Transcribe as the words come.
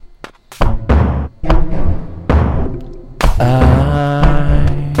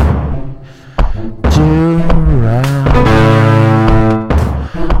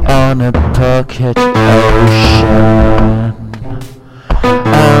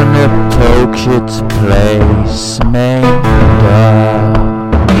pocket place made up.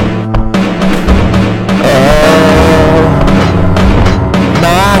 Oh,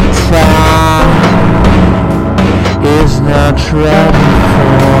 my time is not ready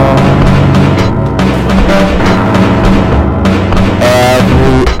for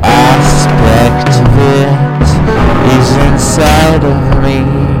every aspect of it is inside of me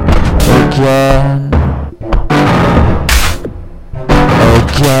again.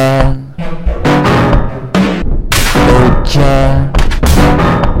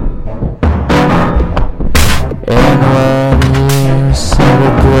 And when you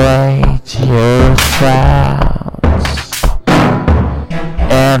celebrate your clouds,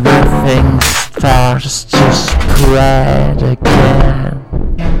 everything starts to spread again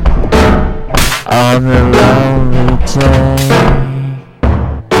on a lonely day.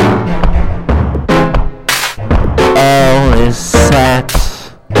 All is set,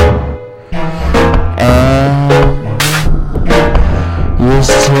 you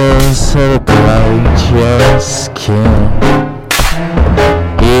still celebrate your skin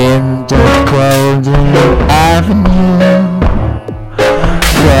in the golden avenue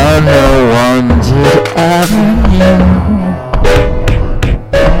where no one did ever knew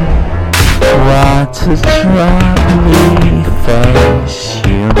what a troubling face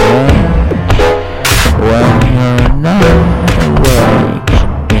you make when you're not awake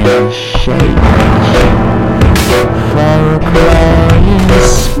in shade for a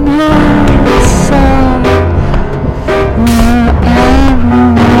place small sun where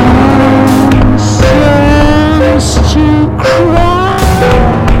everyone seems to cry.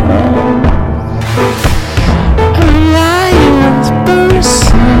 A lion's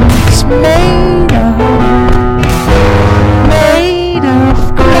person's made of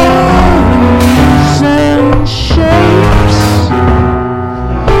colors and shapes,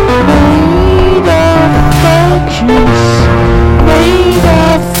 made of focus, made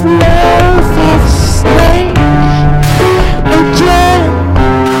of love of snake, again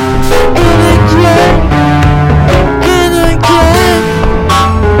and again and again.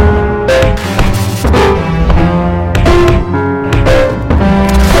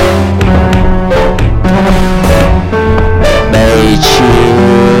 Made you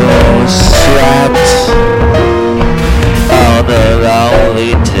sweat on a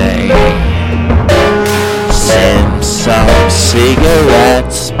lonely day. Send some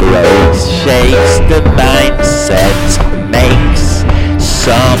cigarettes, breaks, shakes the mindset, makes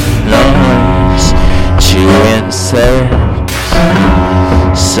some noise to insert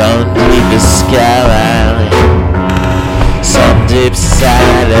some deep escalade, some deep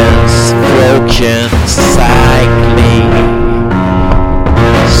silence, broken cycling,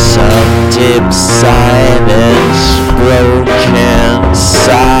 some deep silence, broken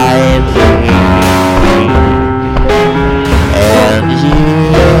silence. And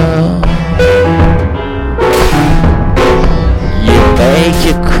you make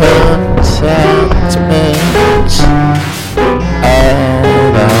a contentment out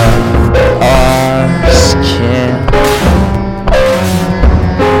of our skin,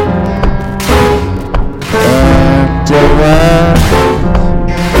 and the world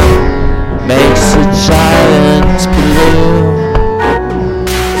makes a giant blue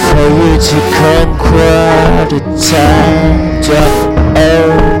for you to conquer the tide of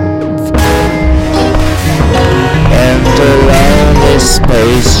earth, and the lonely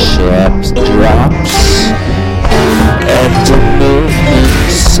spaceship drops, and the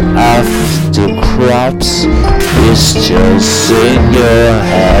movements of the crops is just in your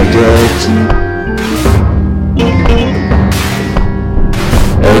head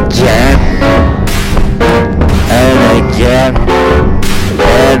again and again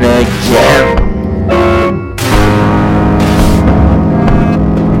and again.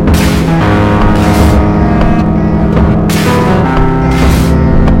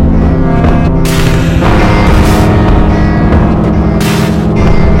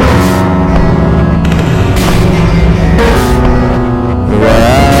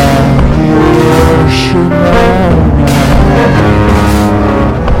 Well, you should know now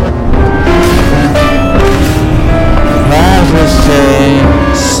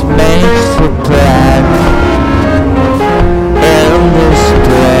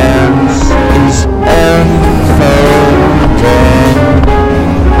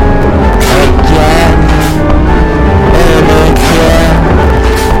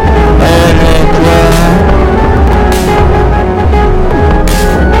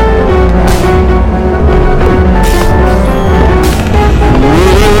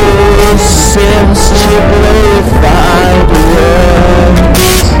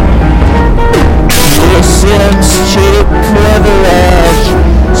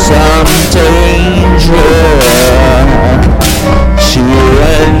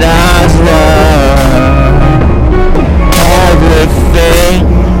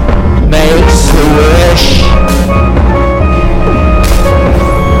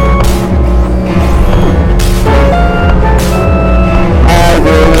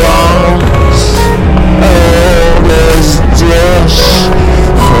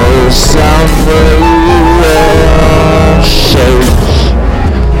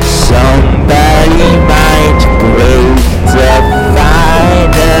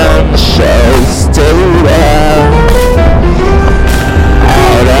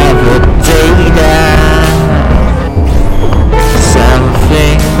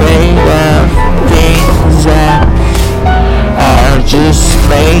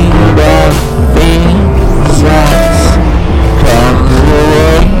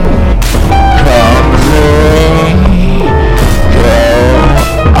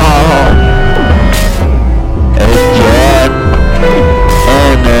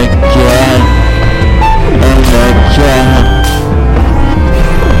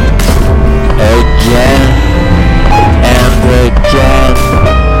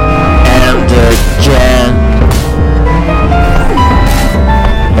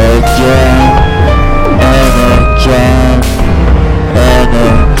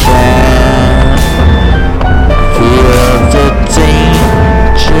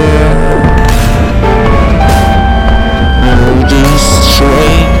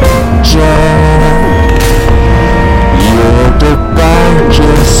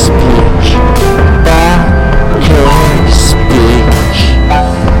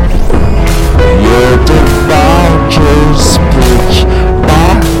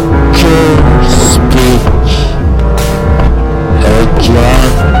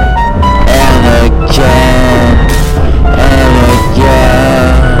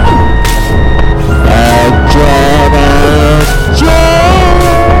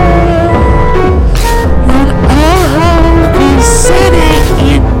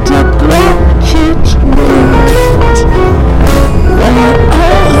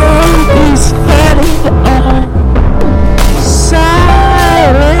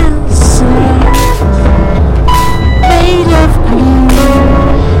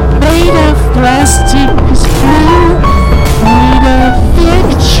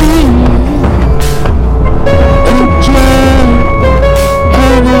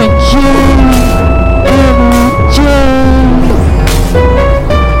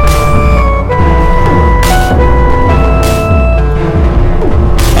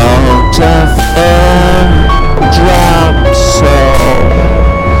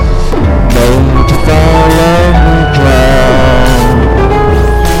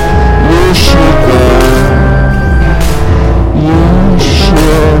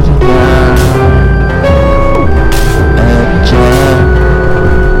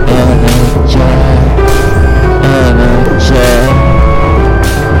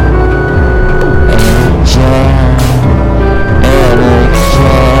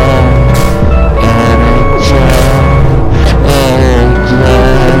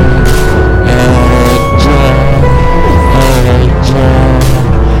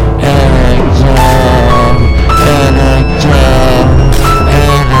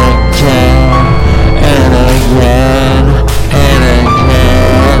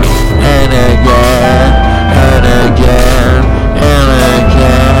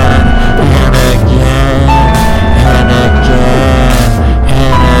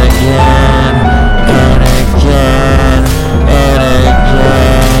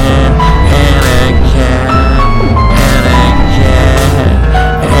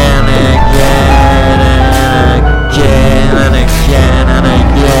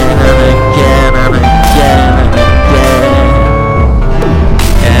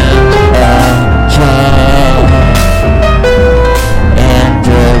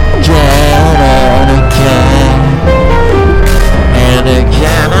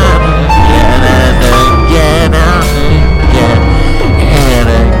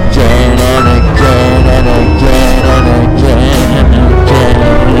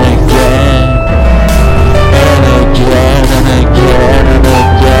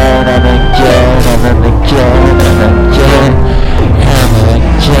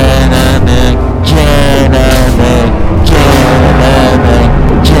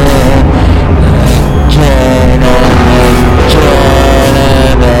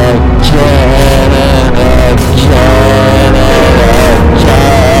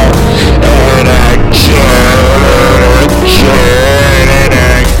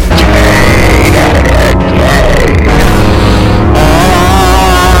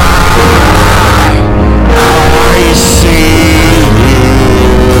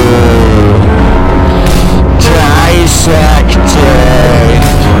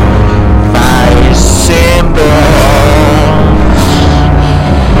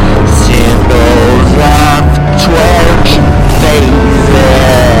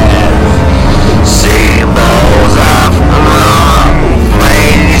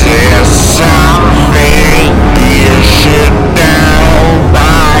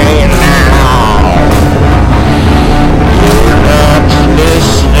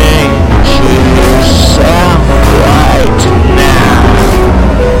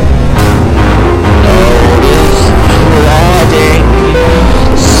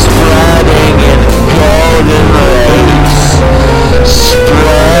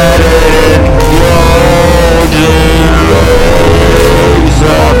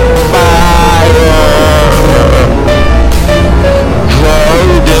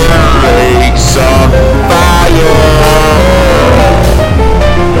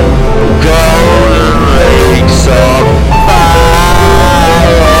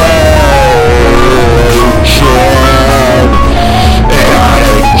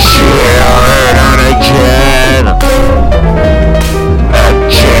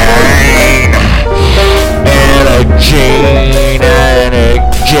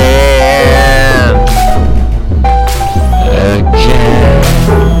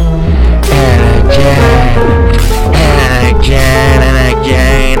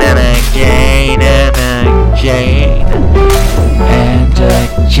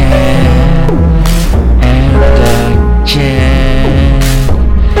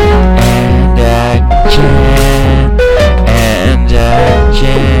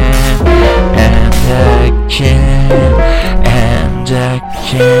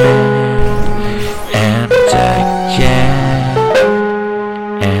expecting.